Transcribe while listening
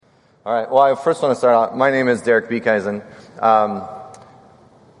All right. Well, I first want to start out. My name is Derek Beekhuizen. I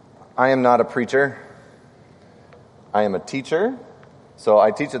am not a preacher. I am a teacher. So I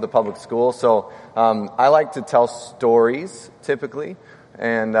teach at the public school. So I like to tell stories, typically.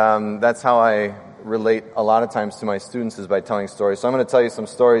 And that's how I relate a lot of times to my students, is by telling stories. So I'm going to tell you some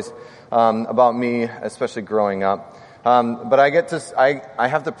stories about me, especially growing up. But I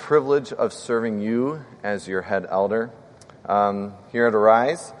have the privilege of serving you as your head elder here at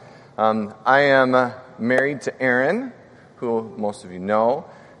Arise. I am married to Erin, who most of you know,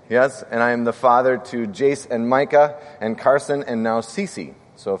 yes, and I am the father to Jace and Micah and Carson and now Cece.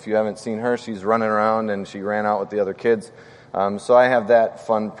 So if you haven't seen her, she's running around and she ran out with the other kids. So I have that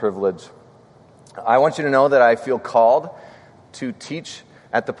fun privilege. I want you to know that I feel called to teach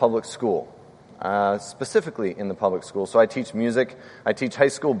at the public school, specifically in the public school. So I teach music. I teach high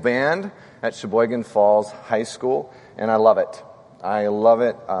school band at Sheboygan Falls High School, and I love it. I love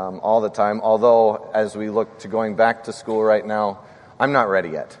it all the time, although as we look to going back to school right now, I'm not ready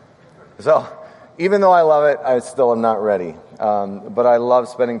yet. So even though I love it, I still am not ready. But I love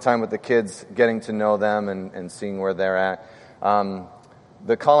spending time with the kids, getting to know them and seeing where they're at.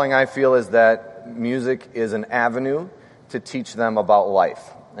 The calling I feel is that music is an avenue to teach them about life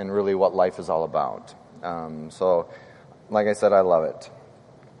and really what life is all about. So like I said, I love it.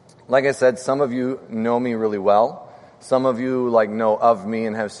 Like I said, some of you know me really well. Some of you know of me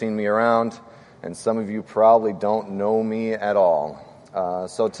and have seen me around, and some of you probably don't know me at all.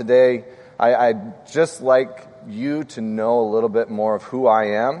 So today, I'd just like you to know a little bit more of who I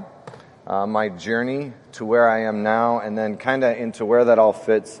am, my journey to where I am now, and then kind of into where that all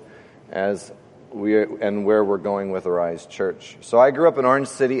fits and where we're going with Arise Church. So I grew up in Orange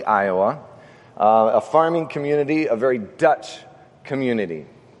City, Iowa, a farming community, a very Dutch community.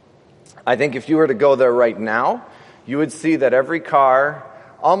 I think if you were to go there right now, you would see that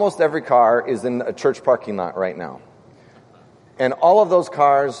almost every car is in a church parking lot right now. And all of those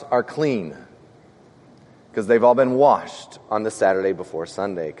cars are clean because they've all been washed on the Saturday before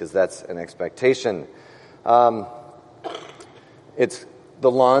Sunday, because that's an expectation. The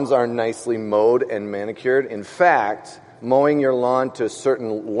lawns are nicely mowed and manicured. In fact, mowing your lawn to a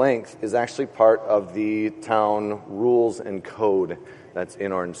certain length is actually part of the town rules and code that's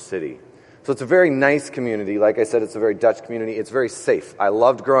in Orange City. So it's a very nice community. Like I said, it's a very Dutch community. It's very safe. I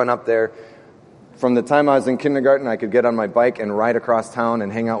loved growing up there. From the time I was in kindergarten, I could get on my bike and ride across town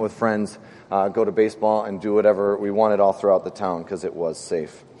and hang out with friends, go to baseball and do whatever we wanted all throughout the town because it was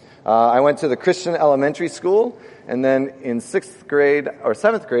safe. I went to the Christian elementary school, and then in 7th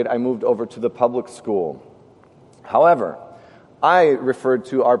grade, I moved over to the public school. However, I referred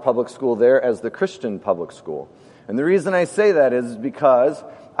to our public school there as the Christian public school. And the reason I say that is because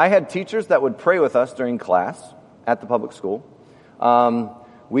I had teachers that would pray with us during class at the public school.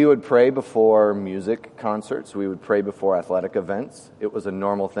 We would pray before music concerts. We would pray before athletic events. It was a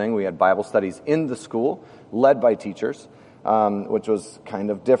normal thing. We had Bible studies in the school, led by teachers, which was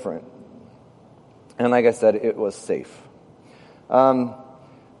kind of different. And like I said, it was safe. I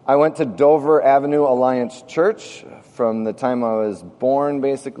went to Dover Avenue Alliance Church from the time I was born,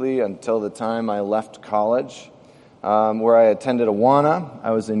 basically, until the time I left college. Where I attended Awana.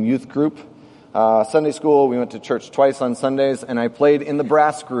 I was in youth group. Sunday school, we went to church twice on Sundays, and I played in the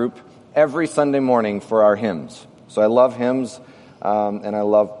brass group every Sunday morning for our hymns. So I love hymns, and I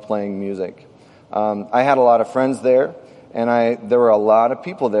love playing music. I had a lot of friends there, and there were a lot of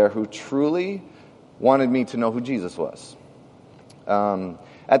people there who truly wanted me to know who Jesus was.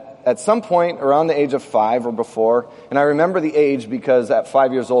 At some point around the age of 5 or before, and I remember the age because at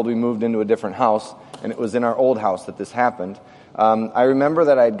 5 years old we moved into a different house, and it was in our old house that this happened. I remember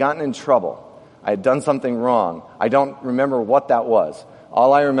that I had gotten in trouble. I had done something wrong. I don't remember what that was.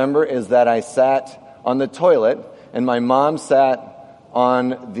 All I remember is that I sat on the toilet, and my mom sat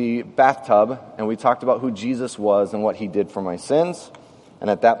on the bathtub, and we talked about who Jesus was and what he did for my sins. And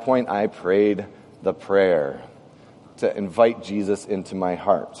at that point, I prayed the prayer to invite Jesus into my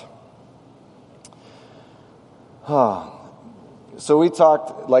heart. So we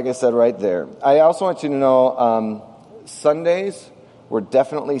talked, like I said, right there. I also want you to know Sundays were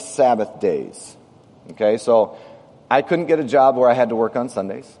definitely Sabbath days. Okay, so I couldn't get a job where I had to work on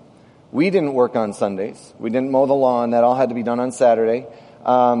Sundays. We didn't work on Sundays. We didn't mow the lawn. That all had to be done on Saturday.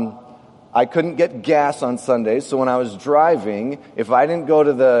 I couldn't get gas on Sundays, so when I was driving, if I didn't go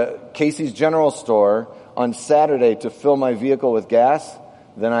to the Casey's General Store on Saturday to fill my vehicle with gas,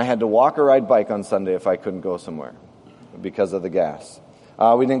 then I had to walk or ride bike on Sunday if I couldn't go somewhere because of the gas.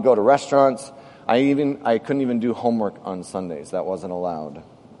 We didn't go to restaurants. I couldn't even do homework on Sundays. That wasn't allowed.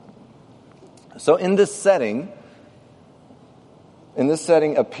 So in this setting, In this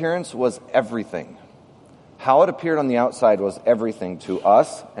setting, appearance was everything. How it appeared on the outside was everything to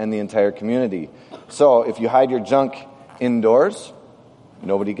us and the entire community. So if you hide your junk indoors,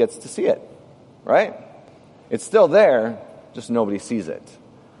 nobody gets to see it, right? It's still there, just nobody sees it.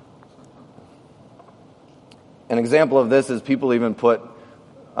 An example of this is people even put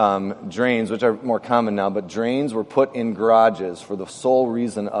drains, which are more common now, but drains were put in garages for the sole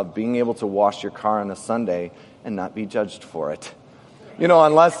reason of being able to wash your car on a Sunday and not be judged for it. You know,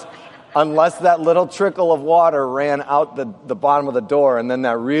 unless that little trickle of water ran out the bottom of the door, and then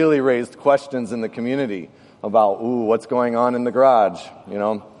that really raised questions in the community about, what's going on in the garage, you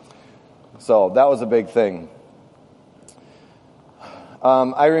know? So that was a big thing.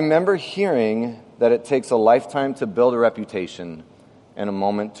 I remember hearing that it takes a lifetime to build a reputation and a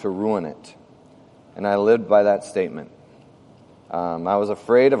moment to ruin it. And I lived by that statement. I was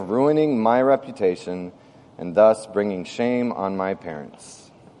afraid of ruining my reputation and thus bringing shame on my parents.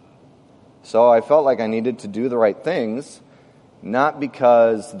 So I felt like I needed to do the right things, not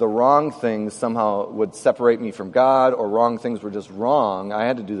because the wrong things somehow would separate me from God or wrong things were just wrong. I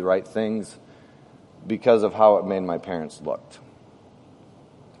had to do the right things because of how it made my parents look.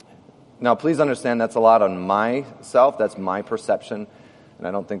 Now, please understand that's a lot on myself. That's my perception, and I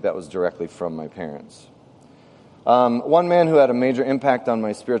don't think that was directly from my parents. One man who had a major impact on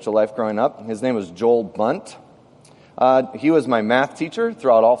my spiritual life growing up, his name was Joel Bunt. He was my math teacher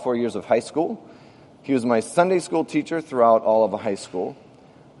throughout all 4 years of high school. He was my Sunday school teacher throughout all of high school.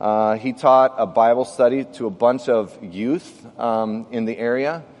 He taught a Bible study to a bunch of youth in the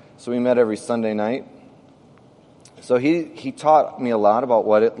area, so we met every Sunday night. So he taught me a lot about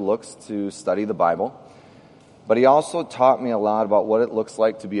what it looks to study the Bible, but he also taught me a lot about what it looks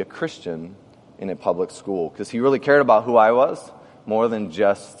like to be a Christian in a public school, because he really cared about who I was more than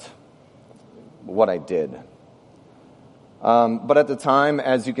just what I did. But at the time,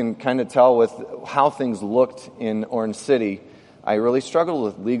 as you can kind of tell with how things looked in Orange City, I really struggled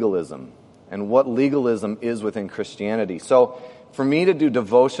with legalism and what legalism is within Christianity. So for me to do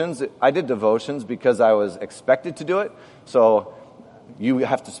devotions, I did devotions because I was expected to do it. So you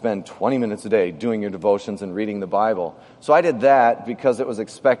have to spend 20 minutes a day doing your devotions and reading the Bible. So I did that because it was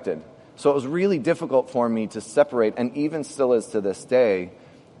expected. So it was really difficult for me to separate, and even still is to this day,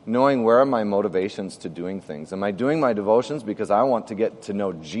 knowing where are my motivations to doing things. Am I doing my devotions because I want to get to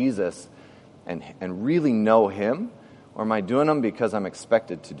know Jesus and really know Him? Or am I doing them because I'm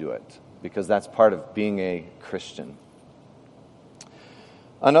expected to do it? Because that's part of being a Christian.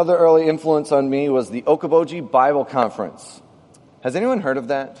 Another early influence on me was the Okoboji Bible Conference. Has anyone heard of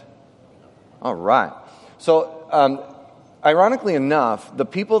that? All right. So, ironically enough, the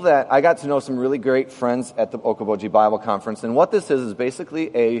people that I got to know some really great friends at the Okoboji Bible Conference, and what this is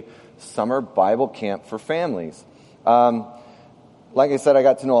basically a summer Bible camp for families. Like I said, I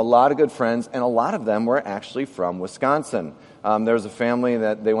got to know a lot of good friends, and a lot of them were actually from Wisconsin. There was a family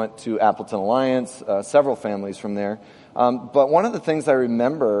that they went to Appleton Alliance, several families from there. But one of the things I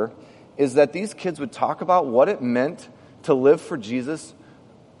remember is that these kids would talk about what it meant to live for Jesus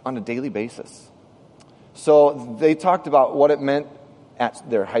on a daily basis. So they talked about what it meant at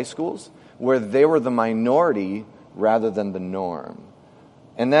their high schools, where they were the minority rather than the norm.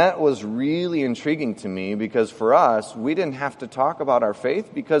 And that was really intriguing to me, because for us, we didn't have to talk about our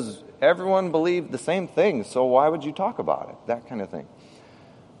faith because everyone believed the same thing. So why would you talk about it? That kind of thing.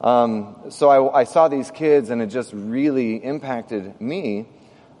 So I saw these kids, and it just really impacted me,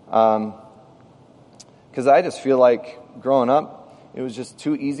 because I just feel like growing up, it was just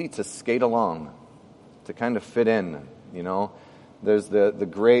too easy to skate along, to kind of fit in, you know. There's the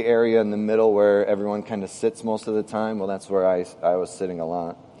gray area in the middle where everyone kind of sits most of the time. Well, that's where I was sitting a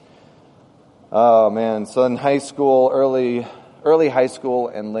lot. Oh, man. So in high school, early high school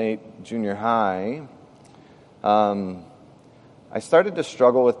and late junior high, I started to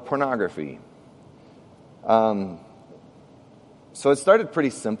struggle with pornography. So it started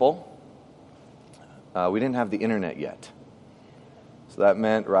pretty simple. We didn't have the internet yet. So that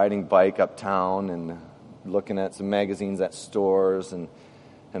meant riding bike uptown and looking at some magazines at stores and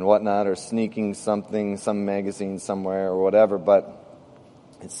whatnot, or sneaking some magazine somewhere or whatever. But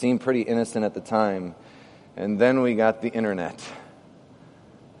it seemed pretty innocent at the time. And then we got the internet.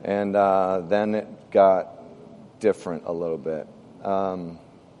 And then it got different a little bit.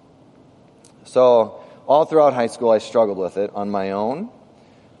 So all throughout high school, I struggled with it on my own.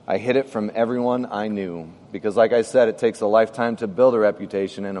 I hid it from everyone I knew, because like I said, it takes a lifetime to build a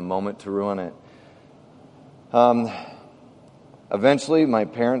reputation and a moment to ruin it. Eventually, my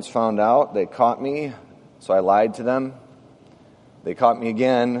parents found out. They caught me, so I lied to them. They caught me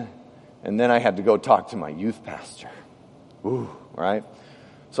again, and then I had to go talk to my youth pastor. Ooh. right?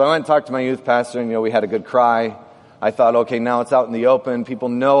 So I went and talked to my youth pastor, and, we had a good cry. I thought, okay, now it's out in the open. People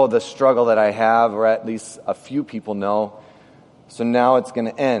know the struggle that I have, or at least a few people know. So now it's going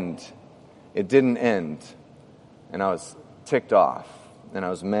to end. It didn't end. And I was ticked off, and I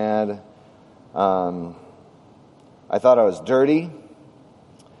was mad. I thought I was dirty.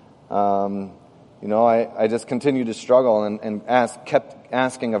 I just continued to struggle and kept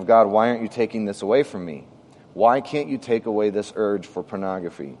asking of God, why aren't you taking this away from me? Why can't you take away this urge for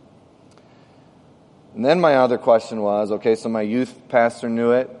pornography? And then my other question was, okay, so my youth pastor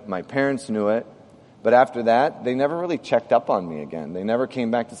knew it, my parents knew it, but after that, they never really checked up on me again. They never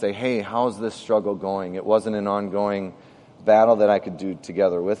came back to say, hey, how's this struggle going? It wasn't an ongoing battle that I could do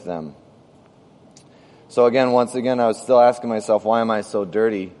together with them. So once again, I was still asking myself, why am I so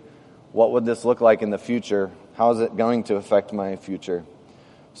dirty? What would this look like in the future? How is it going to affect my future?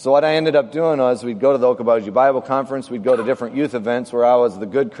 So what I ended up doing was we'd go to the Okoboji Bible Conference, we'd go to different youth events where I was the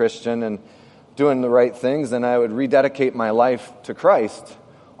good Christian and doing the right things, and I would rededicate my life to Christ.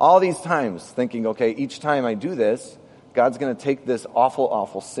 All these times thinking, okay, each time I do this, God's going to take this awful,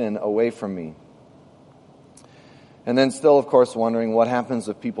 awful sin away from me. And then still, of course, wondering what happens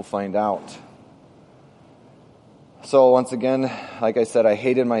if people find out. So once again, like I said, I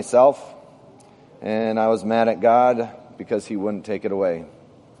hated myself, and I was mad at God because He wouldn't take it away.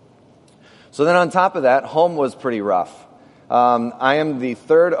 So then on top of that, home was pretty rough. I am the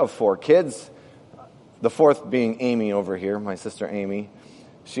third of 4 kids, the fourth being Amy over here, my sister Amy.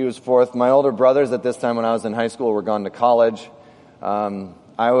 She was fourth. My older brothers at this time when I was in high school were gone to college.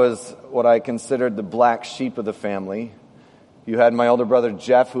 I was what I considered the black sheep of the family. You had my older brother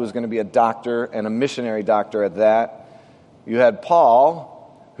Jeff, who was going to be a doctor and a missionary doctor at that. You had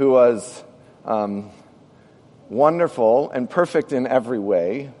Paul, who was wonderful and perfect in every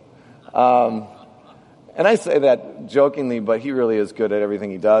way. And I say that jokingly, but he really is good at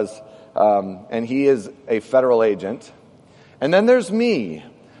everything he does. And he is a federal agent. And then there's me.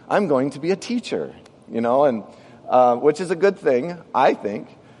 I'm going to be a teacher, and which is a good thing, I think.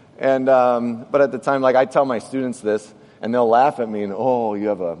 And but at the time, I tell my students this, and they'll laugh at me, and, oh, you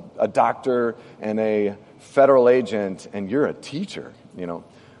have a doctor and a federal agent, and you're a teacher,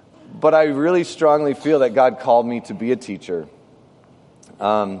 But I really strongly feel that God called me to be a teacher.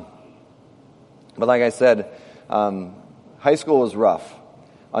 But like I said, high school was rough.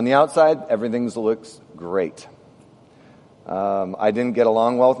 On the outside, everything looks great. I didn't get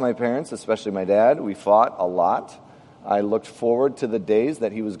along well with my parents, especially my dad. We fought a lot. I looked forward to the days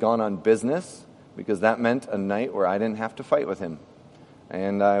that he was gone on business, because that meant a night where I didn't have to fight with him.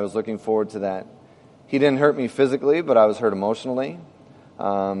 And I was looking forward to that. He didn't hurt me physically, but I was hurt emotionally.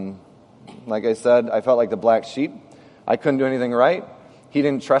 Like I said, I felt like the black sheep. I couldn't do anything right. He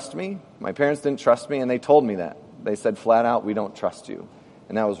didn't trust me. My parents didn't trust me, and they told me that. They said flat out, we don't trust you.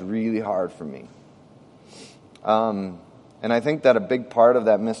 And that was really hard for me. And I think that a big part of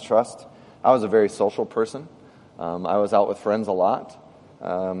that mistrust, I was a very social person. I was out with friends a lot.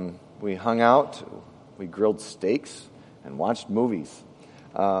 We hung out, we grilled steaks, and watched movies.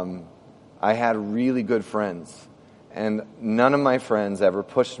 I had really good friends, and none of my friends ever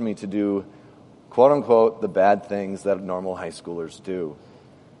pushed me to do, quote-unquote, the bad things that normal high schoolers do.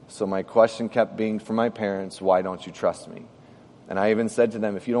 So my question kept being from my parents, why don't you trust me? And I even said to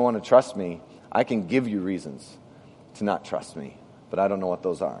them, if you don't want to trust me, I can give you reasons to not trust me, but I don't know what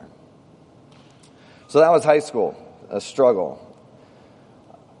those are. So that was high school, a struggle.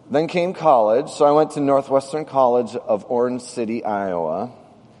 Then came college, so I went to Northwestern College of Orange City, Iowa.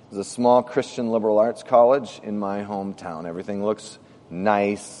 It was a small Christian liberal arts college in my hometown. Everything looks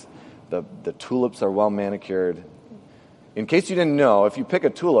nice. The tulips are well manicured. In case you didn't know, if you pick a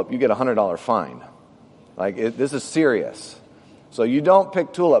tulip, you get a $100 fine. This is serious. So you don't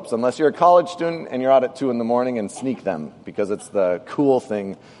pick tulips unless you're a college student and you're out at 2 in the morning and sneak them, because it's the cool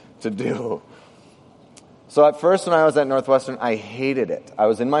thing to do. So at first when I was at Northwestern, I hated it. I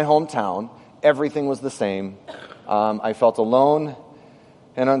was in my hometown. Everything was the same. I felt alone.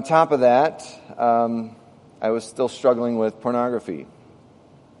 And on top of that, I was still struggling with pornography.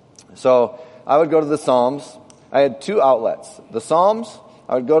 So I would go to the Psalms. I had 2 outlets. The Psalms,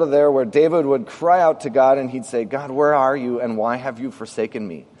 I would go to there where David would cry out to God, and he'd say, God, where are you, and why have you forsaken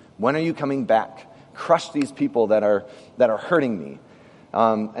me? When are you coming back? Crush these people that are hurting me.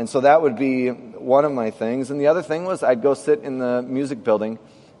 And so that would be one of my things. And the other thing was I'd go sit in the music building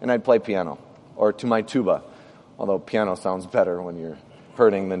and I'd play piano, or to my tuba, although piano sounds better when you're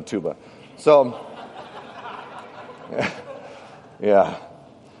hurting than tuba. So, yeah.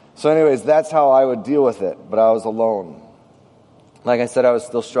 So anyways, that's how I would deal with it, but I was alone. Like I said, I was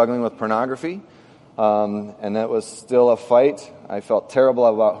still struggling with pornography. and that was still a fight. I felt terrible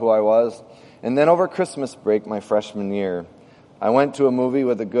about who I was. And then over Christmas break, my freshman year, I went to a movie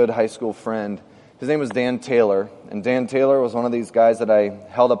with a good high school friend. His name was Dan Taylor, and Dan Taylor was one of these guys that I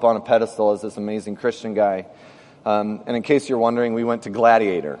held up on a pedestal as this amazing Christian guy. And in case you're wondering, we went to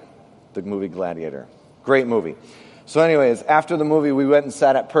Gladiator, the movie Gladiator. Great movie. So anyways, after the movie, we went and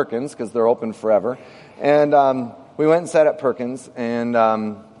sat at Perkins, because they're open forever. And we went and sat at Perkins, and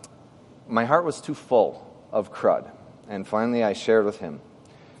my heart was too full of crud. And finally, I shared with him.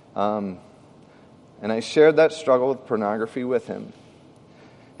 And I shared that struggle with pornography with him.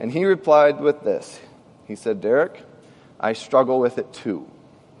 And he replied with this. He said, "Derek, I struggle with it too."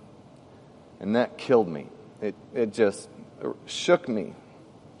 And that killed me. It just shook me.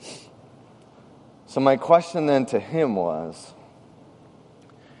 So my question then to him was,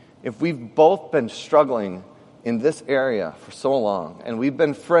 if we've both been struggling in this area for so long, and we've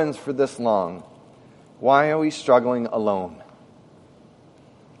been friends for this long, why are we struggling alone?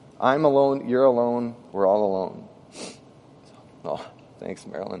 I'm alone, you're alone, we're all alone. Oh, thanks,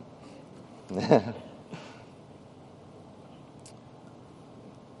 Marilyn.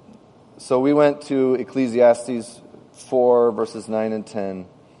 So we went to Ecclesiastes 4, verses 9 and 10,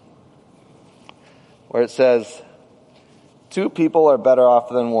 where it says, "Two people are better off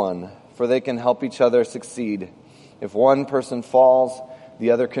than one, for they can help each other succeed. If one person falls, the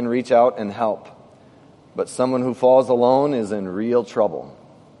other can reach out and help. But someone who falls alone is in real trouble."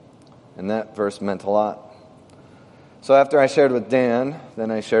 And that verse meant a lot. So after I shared with Dan, then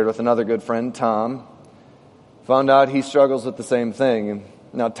I shared with another good friend, Tom. Found out he struggles with the same thing.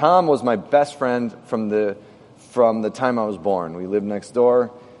 Now, Tom was my best friend from the time I was born. We lived next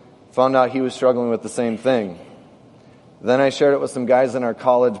door. Found out he was struggling with the same thing. Then I shared it with some guys in our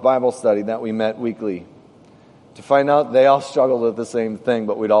college Bible study that we met weekly, to find out they all struggled with the same thing,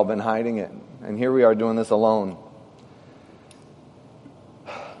 but we'd all been hiding it. And here we are doing this alone.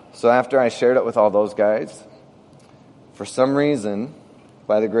 So after I shared it with all those guys, for some reason,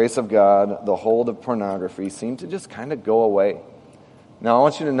 by the grace of God, the hold of pornography seemed to just kind of go away. Now, I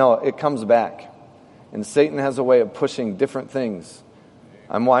want you to know, it comes back. And Satan has a way of pushing different things.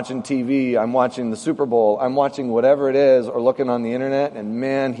 I'm watching TV, I'm watching the Super Bowl, I'm watching whatever it is, or looking on the internet, and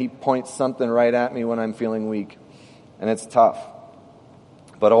man, he points something right at me when I'm feeling weak. And it's tough.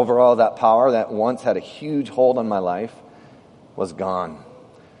 But overall, that power that once had a huge hold on my life was gone.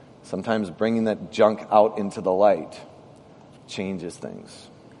 Sometimes bringing that junk out into the light changes things.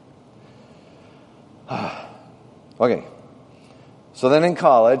 Okay. So then in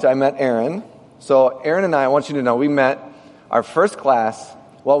college, I met Aaron. So Aaron and I want you to know, we met our first class.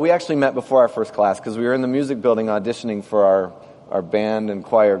 Well, we actually met before our first class because we were in the music building auditioning for our band and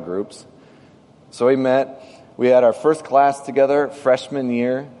choir groups. So we met. We had our first class together freshman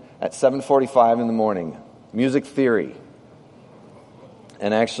year at 7:45 in the morning. Music theory.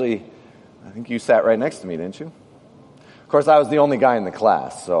 And actually, I think you sat right next to me, didn't you? Of course, I was the only guy in the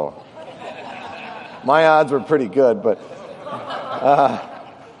class, so my odds were pretty good. But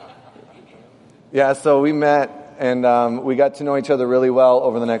yeah, so we met, and we got to know each other really well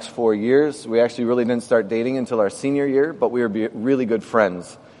over the next 4 years. We actually really didn't start dating until our senior year, but we were really good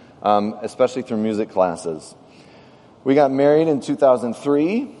friends, especially through music classes. We got married in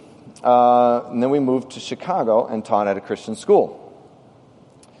 2003, and then we moved to Chicago and taught at a Christian school.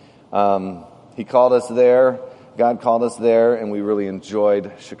 He called us there, God called us there, and we really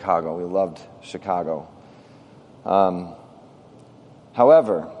enjoyed Chicago. We loved Chicago.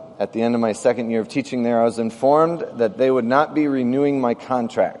 However, at the end of my second year of teaching there, I was informed that they would not be renewing my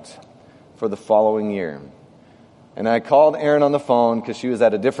contract for the following year. And I called Erin on the phone because she was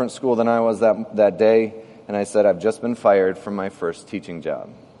at a different school than I was that day, and I said, "I've just been fired from my first teaching job."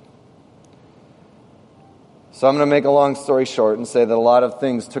 So I'm going to make a long story short and say that a lot of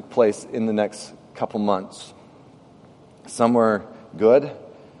things took place in the next couple months. Some were good.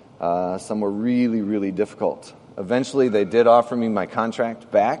 Some were really, really difficult. Eventually, they did offer me my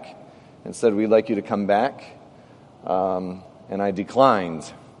contract back and said, "We'd like you to come back." And I declined.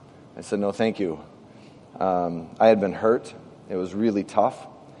 I said, "No, thank you." I had been hurt. It was really tough.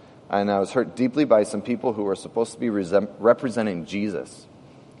 And I was hurt deeply by some people who were supposed to be representing Jesus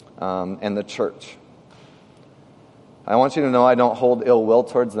and the church. I want you to know I don't hold ill will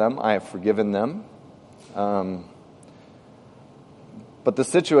towards them. I have forgiven them. But the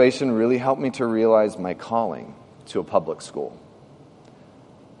situation really helped me to realize my calling to a public school.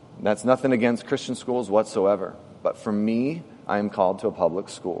 That's nothing against Christian schools whatsoever. But for me, I am called to a public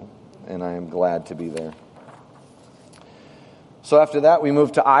school, and I am glad to be there. So after that, we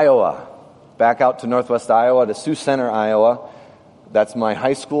moved to Iowa, back out to northwest Iowa, to Sioux Center, Iowa. That's my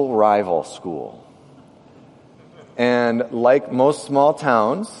high school rival school. And like most small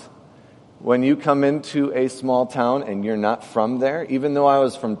towns, when you come into a small town and you're not from there, even though I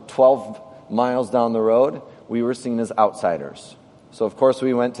was from 12 miles down the road, we were seen as outsiders. So of course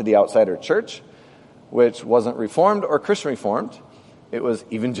we went to the outsider church, which wasn't Reformed or Christian Reformed. It was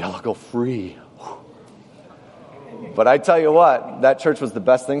evangelical free. But I tell you what, that church was the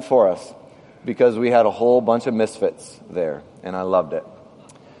best thing for us because we had a whole bunch of misfits there, and I loved it.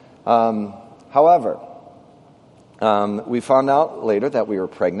 However, we found out later that we were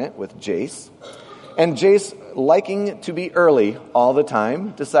pregnant with Jace. And Jace, liking to be early all the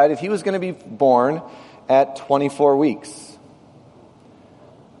time, decided he was going to be born at 24 weeks.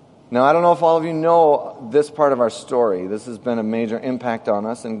 Now, I don't know if all of you know this part of our story. This has been a major impact on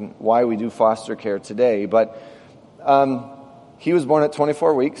us and why we do foster care today. But he was born at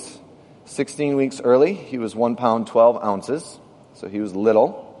 24 weeks, 16 weeks early. He was 1 pound, 12 ounces. So he was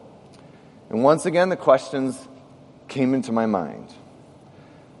little. And once again, the questions came into my mind.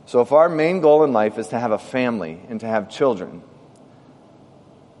 So if our main goal in life is to have a family and to have children,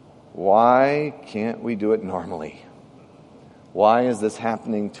 why can't we do it normally? Why is this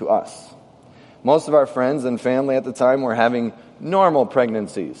happening to us? Most of our friends and family at the time were having normal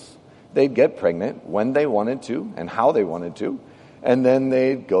pregnancies. They'd get pregnant when they wanted to and how they wanted to, and then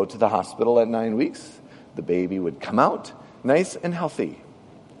they'd go to the hospital at 9 weeks. The baby would come out nice and healthy.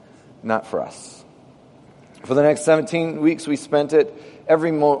 Not for us. For the next 17 weeks, we spent it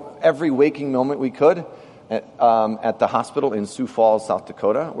every waking moment we could at the hospital in Sioux Falls, South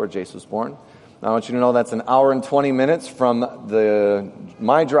Dakota, where Jace was born. Now, I want you to know that's an hour and 20 minutes from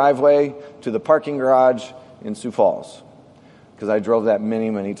my driveway to the parking garage in Sioux Falls, because I drove that many,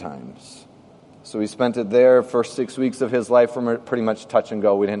 many times. So we spent it there. First 6 weeks of his life were pretty much touch and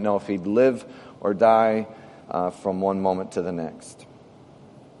go. We didn't know if he'd live or die from one moment to the next.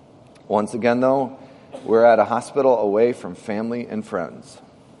 Once again, though, we're at a hospital away from family and friends,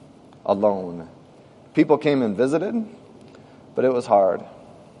 alone. People came and visited, but it was hard.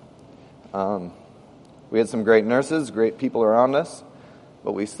 We had some great nurses, great people around us,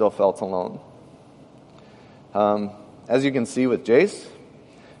 but we still felt alone. As you can see with Jace,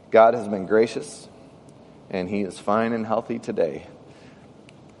 God has been gracious, and he is fine and healthy today.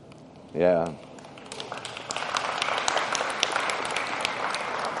 Yeah.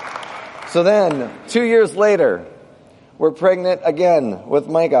 So then, 2 years later, we're pregnant again with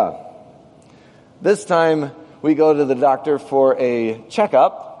Micah. This time, we go to the doctor for a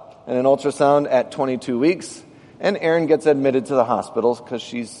checkup and an ultrasound at 22 weeks, and Erin gets admitted to the hospital because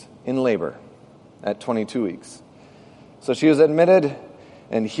she's in labor at 22 weeks. So she was admitted,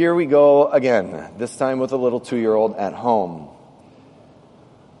 and here we go again, this time with a little 2-year-old at home.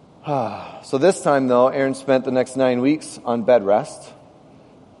 So this time, though, Erin spent the next 9 weeks on bed rest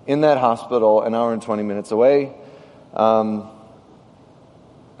in that hospital, an hour and 20 minutes away. God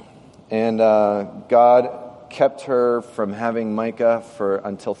kept her from having Micah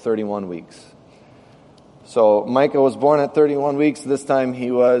until 31 weeks. So Micah was born at 31 weeks. This time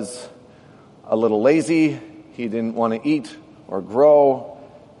he was a little lazy. He didn't want to eat or grow.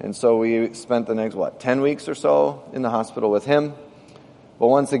 And so we spent the next, 10 weeks or so in the hospital with him. But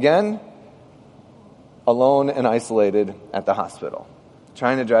once again, alone and isolated at the hospital.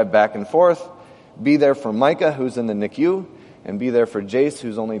 Trying to drive back and forth, be there for Micah, who's in the NICU, and be there for Jace,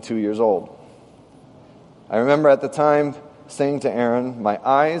 who's only 2 years old. I remember at the time saying to Erin, my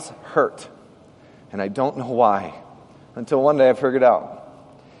eyes hurt, and I don't know why, until one day I figured out.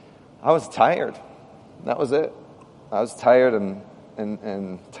 I was tired. That was it. I was tired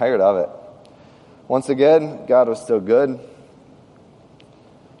and tired of it. Once again, God was still good,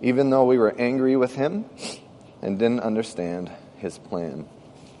 even though we were angry with him and didn't understand his plan.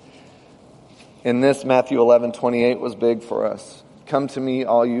 In this, Matthew 11:28 was big for us. Come to me,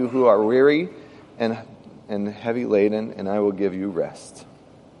 all you who are weary and heavy laden, and I will give you rest.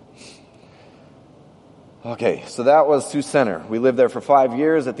 Okay, so that was Sioux Center. We lived there for 5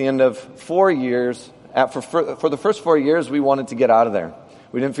 years. At the end of 4 years, for the first 4 years, we wanted to get out of there.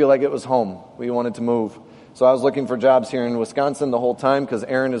 We didn't feel like it was home. We wanted to move. So I was looking for jobs here in Wisconsin the whole time because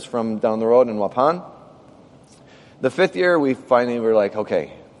Erin is from down the road in Waupun. The 5th year, we finally were like,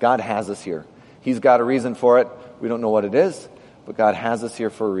 okay, God has us here. He's got a reason for it. We don't know what it is, but God has us here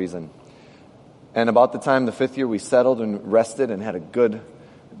for a reason. And about the time the 5th year, we settled and rested and had a good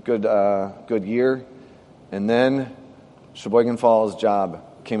year. And then Sheboygan Falls job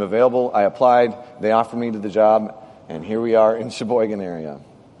came available. I applied. They offered me the job, and here we are in Sheboygan area.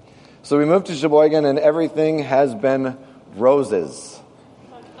 So we moved to Sheboygan, and everything has been roses.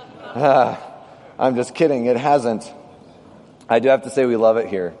 I'm just kidding. It hasn't. I do have to say we love it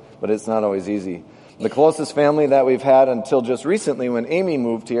here, but it's not always easy. The closest family that we've had until just recently when Amy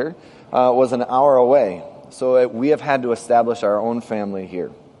moved here was an hour away. So we have had to establish our own family here.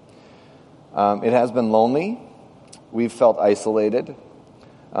 It has been lonely. We've felt isolated.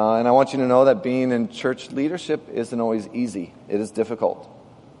 And I want you to know that being in church leadership isn't always easy. It is difficult.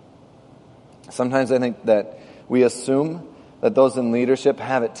 Sometimes I think that we assume that those in leadership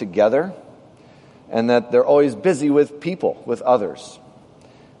have it together and that they're always busy with people, with others,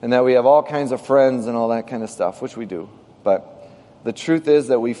 and that we have all kinds of friends and all that kind of stuff, which we do. But the truth is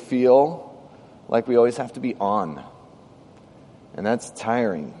that we feel like we always have to be on, and that's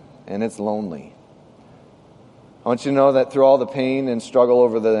tiring, and it's lonely. I want you to know that through all the pain and struggle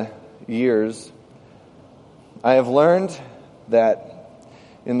over the years, I have learned that,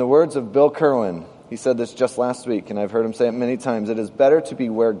 in the words of Bill Kerwin, he said this just last week, and I've heard him say it many times, it is better to be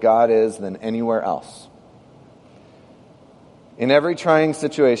where God is than anywhere else. In every trying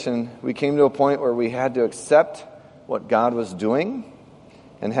situation, we came to a point where we had to accept what God was doing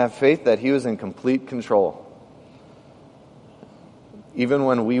and have faith that He was in complete control, even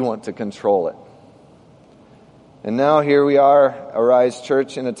when we want to control it. And now here we are, Arise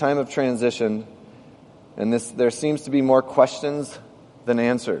Church, in a time of transition, and there seems to be more questions than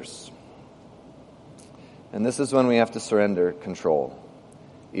answers. And this is when we have to surrender control,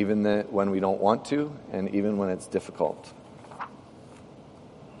 even when we don't want to, and even when it's difficult.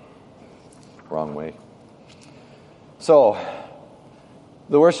 Wrong way. So,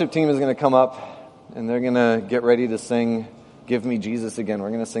 the worship team is going to come up, and they're going to get ready to sing Give Me Jesus again.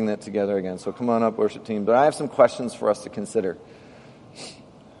 We're going to sing that together again. So come on up, worship team. But I have some questions for us to consider.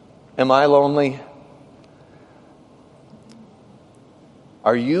 Am I lonely?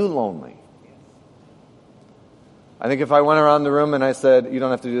 Are you lonely? I think if I went around the room and I said, you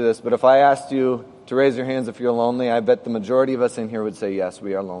don't have to do this, but if I asked you to raise your hands if you're lonely, I bet the majority of us in here would say, yes,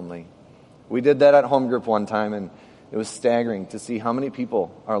 we are lonely. We did that at home group one time, and it was staggering to see how many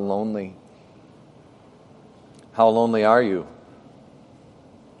people are lonely. How lonely are you?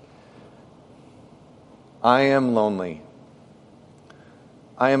 I am lonely.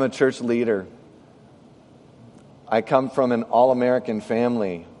 I am a church leader. I come from an all-American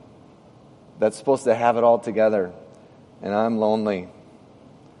family that's supposed to have it all together, and I'm lonely.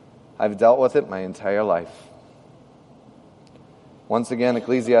 I've dealt with it my entire life. Once again,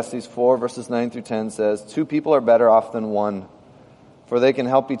 Ecclesiastes 4 verses 9 through 10 says, 2 people are better off than one, for they can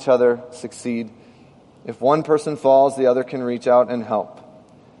help each other succeed. If one person falls, the other can reach out and help.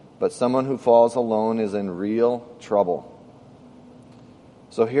 But someone who falls alone is in real trouble.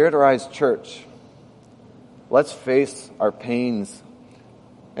 So here at Arise Church, let's face our pains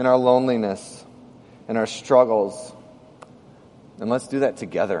and our loneliness and our struggles. And let's do that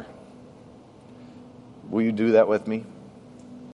together. Will you do that with me?